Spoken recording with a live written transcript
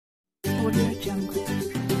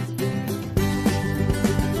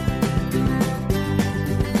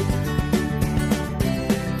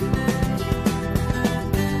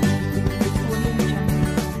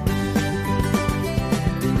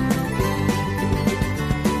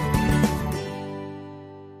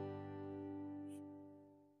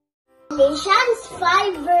Galatians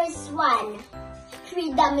 5 verse 1.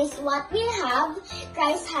 Freedom is what we have.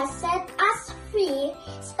 Christ has set us free.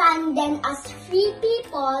 Stand then as free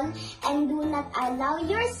people and do not allow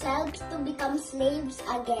yourselves to become slaves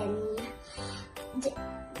again.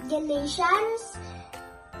 Galatians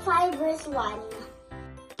 5 verse 1.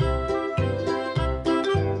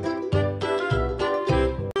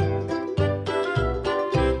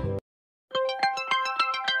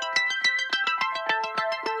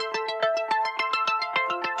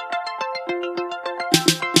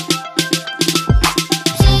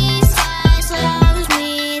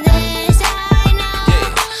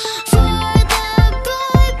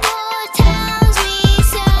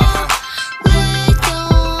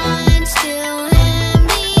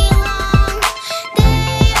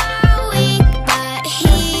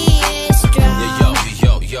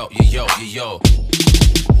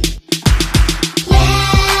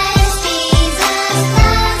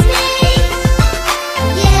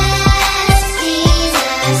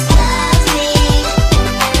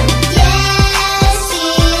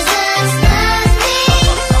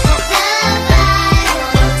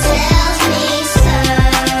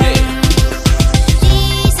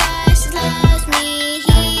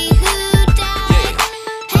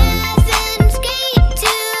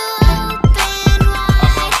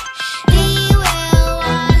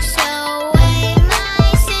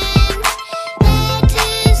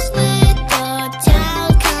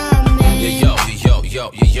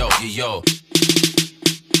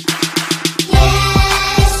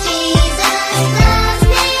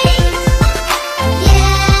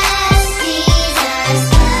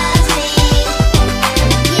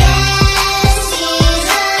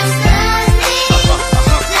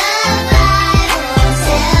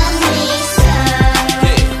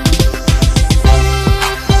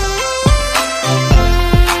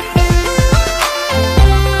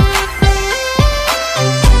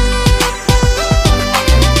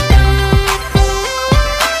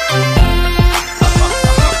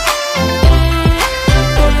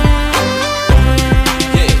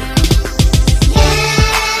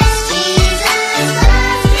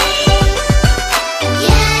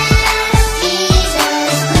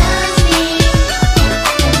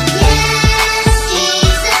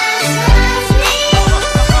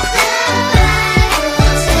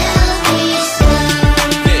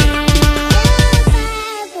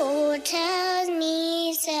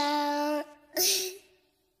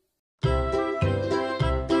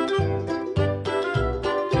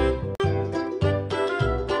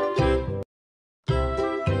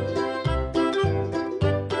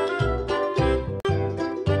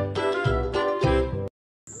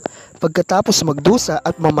 Pagkatapos magdusa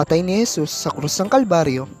at mamatay ni Jesus sa krus ng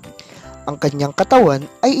Kalbaryo, ang kanyang katawan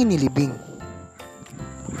ay inilibing.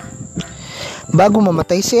 Bago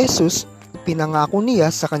mamatay si Jesus, pinangako niya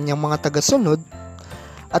sa kanyang mga tagasunod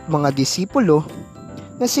at mga disipulo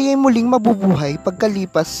na siya ay muling mabubuhay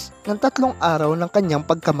pagkalipas ng 3 araw ng kanyang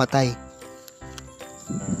pagkamatay.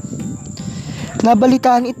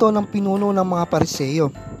 Nabalitaan ito ng pinuno ng mga Pariseo,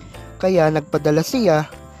 kaya nagpadala siya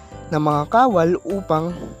ng mga kawal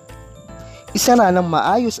upang isara ng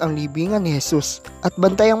maayos ang libingan ni Jesus at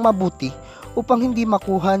bantayang mabuti upang hindi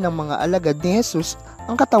makuha ng mga alagad ni Jesus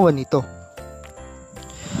ang katawan nito.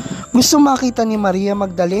 Gusto makita ni Maria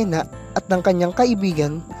Magdalena at ng kanyang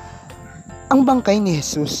kaibigan ang bangkay ni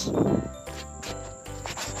Jesus.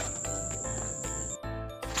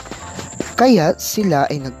 Kaya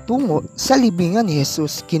sila ay nagtungo sa libingan ni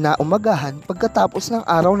Jesus kinaumagahan pagkatapos ng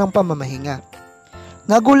araw ng pamamahinga.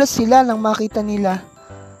 Nagulat sila nang makita nila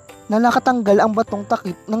na nakatanggal ang batong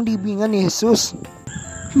takip ng libingan ni Jesus.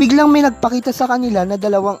 Biglang may nagpakita sa kanila na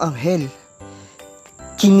 2 anghel.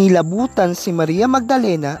 Kinilabutan si Maria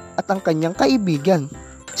Magdalena at ang kanyang kaibigan.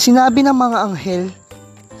 Sinabi ng mga anghel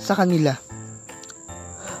sa kanila,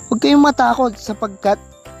 "Huwag kayong matakot sapagkat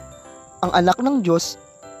ang anak ng Diyos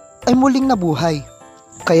ay muling nabuhay."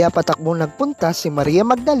 Kaya patakbong nagpunta si Maria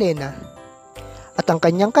Magdalena at ang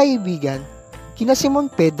kanyang kaibigan kina Simon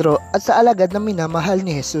Pedro at sa alagad na minamahal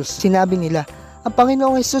ni Jesus. Sinabi nila, "Ang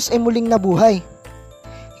Panginoong Jesus ay muling nabuhay."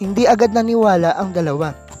 Hindi agad naniwala ang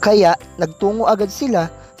dalawa, kaya nagtungo agad sila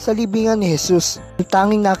sa libingan ni Jesus. Ang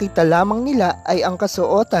tanging nakita lamang nila ay ang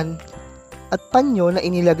kasuotan at panyo na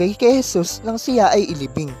inilagay kay Jesus nang siya ay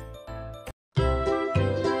ilibing.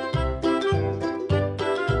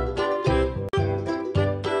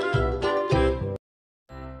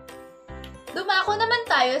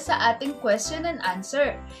 tayo sa ating question and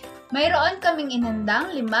answer. Mayroon kaming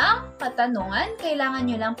inhandang 5 katanungan. Kailangan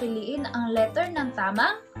nyo lang piliin ang letter ng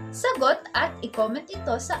tamang sagot at i-comment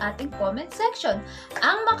ito sa ating comment section.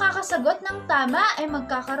 Ang makakasagot ng tama ay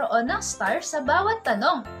magkakaroon ng star sa bawat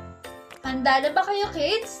tanong. Handa na ba kayo,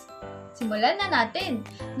 kids? Simulan na natin.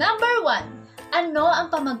 Number 1. Ano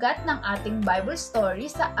ang pamagat ng ating Bible story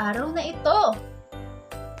sa araw na ito?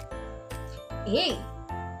 A.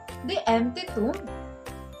 The empty tomb.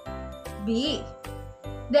 B.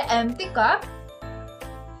 The empty cup.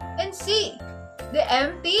 And C. The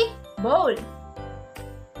empty bowl.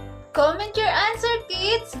 Comment your answer,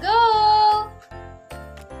 kids. Go!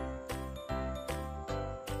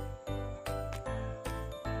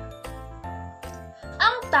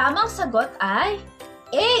 Ang tamang sagot ay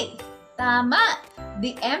A. Tama!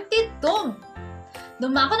 The empty tomb.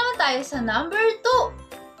 Dumako naman tayo sa number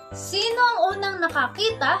 2. Sino ang unang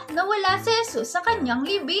nakakita na wala si Jesus sa kanyang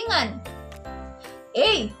libingan?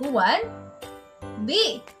 A. Juan.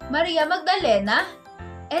 B. Maria Magdalena.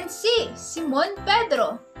 And C. Simon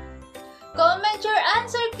Pedro. Comment your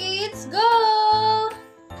answer, kids. Go!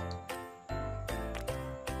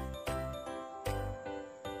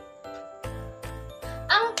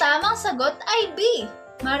 Ang tamang sagot ay B.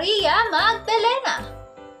 Maria Magdalena.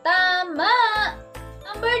 Tama!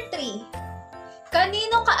 Number 3.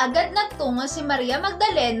 Kanino kaagad nagtungo si Maria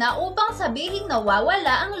Magdalena upang sabihing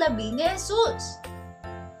nawawala ang labi ni Jesus?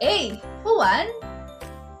 A. Juan.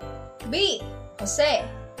 B. Jose.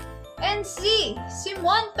 And C.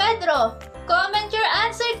 Simon Pedro. Comment your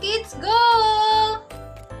answer, kids. Go!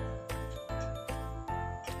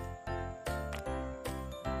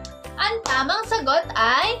 Ang tamang sagot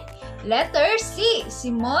ay letter C.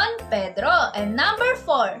 Simon Pedro. And number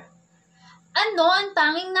 4. Ano ang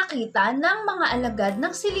tanging nakita ng mga alagad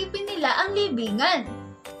nang silipin nila ang libingan?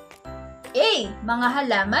 A. Mga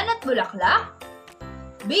halaman at bulaklak.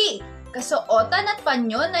 B. Kasuotan at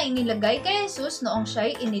panyo na inilagay kay Jesus noong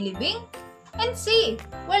siya'y inilibing. And C.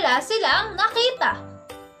 Wala silang nakita.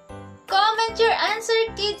 Comment your answer,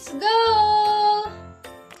 kids. Go!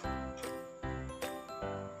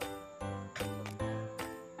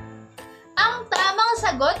 Ang tamang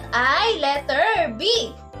sagot ay letter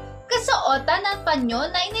B. Kasuotan at panyo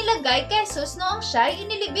na inilagay kay Jesus noong siya'y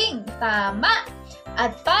inilibing. Tama!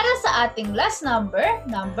 At para sa ating last number,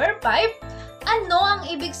 number 5, ano ang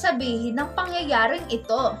ibig sabihin ng pangyayaring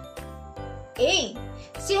ito? A.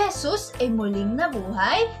 Si Jesus ay muling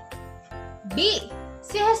nabuhay. B.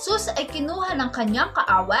 Si Jesus ay kinuha ng kanyang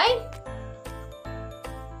kaaway.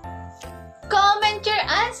 Comment your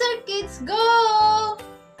answer, kids. Go!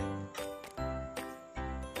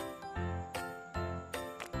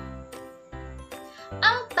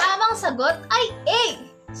 Ang tamang sagot ay A.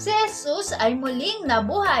 Si Jesus ay muling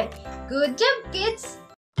nabuhay. Good job, kids!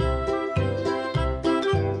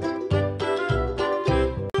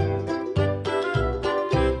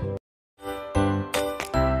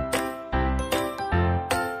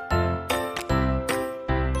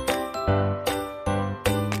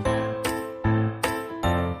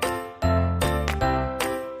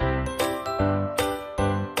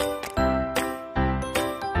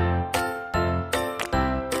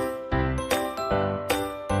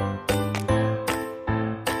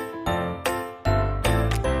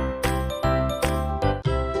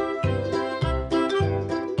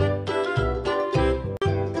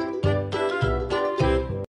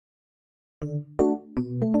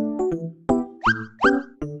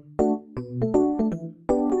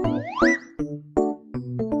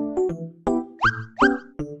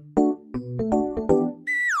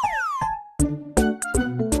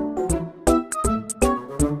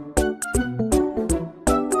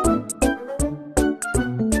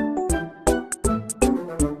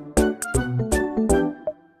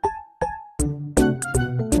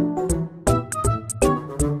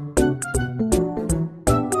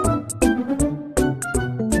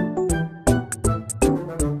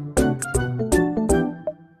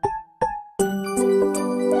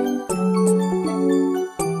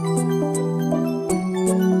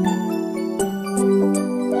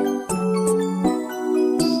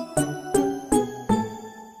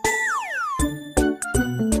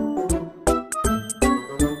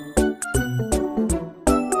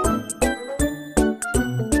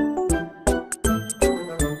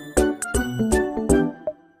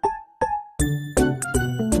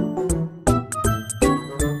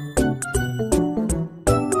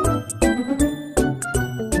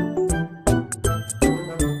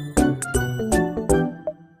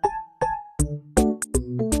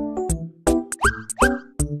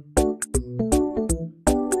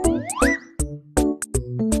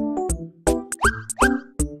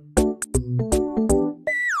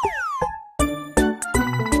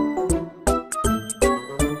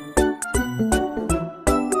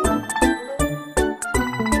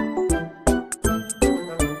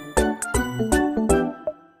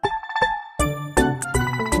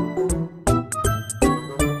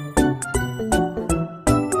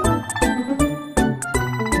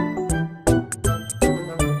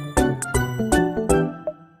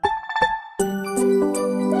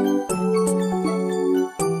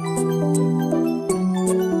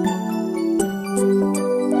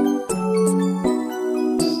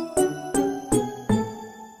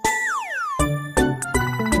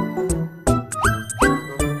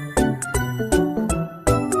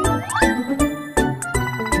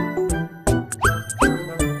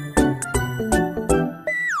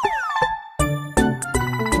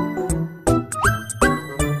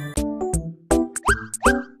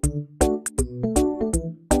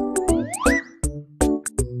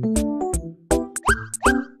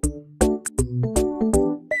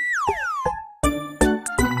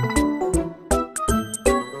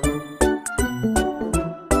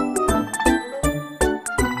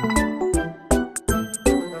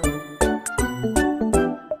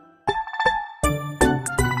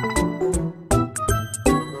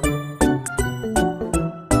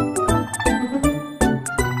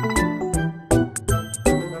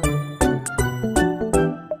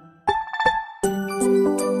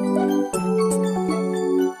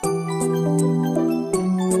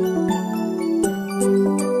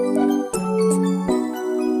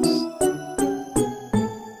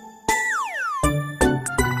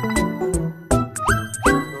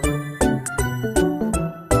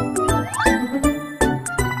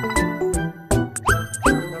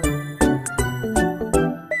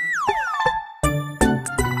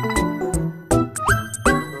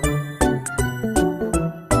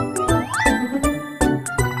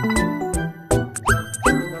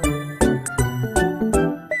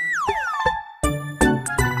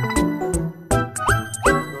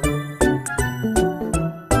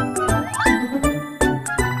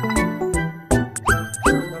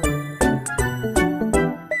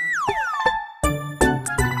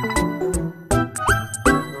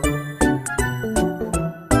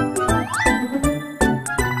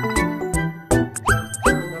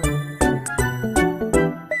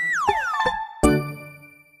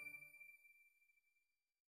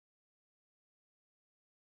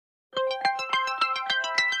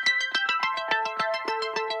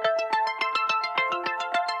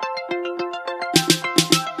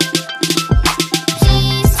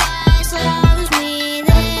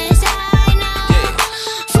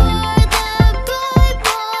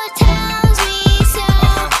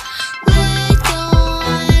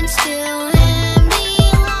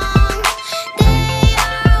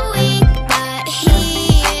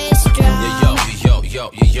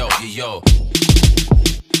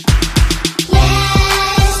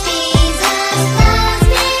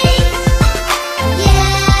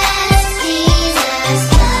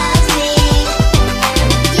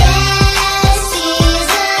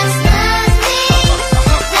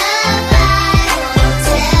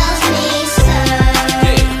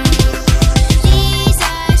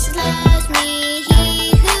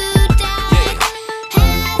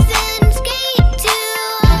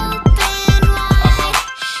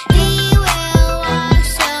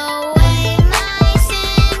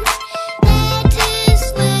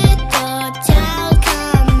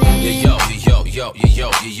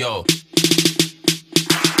 yo.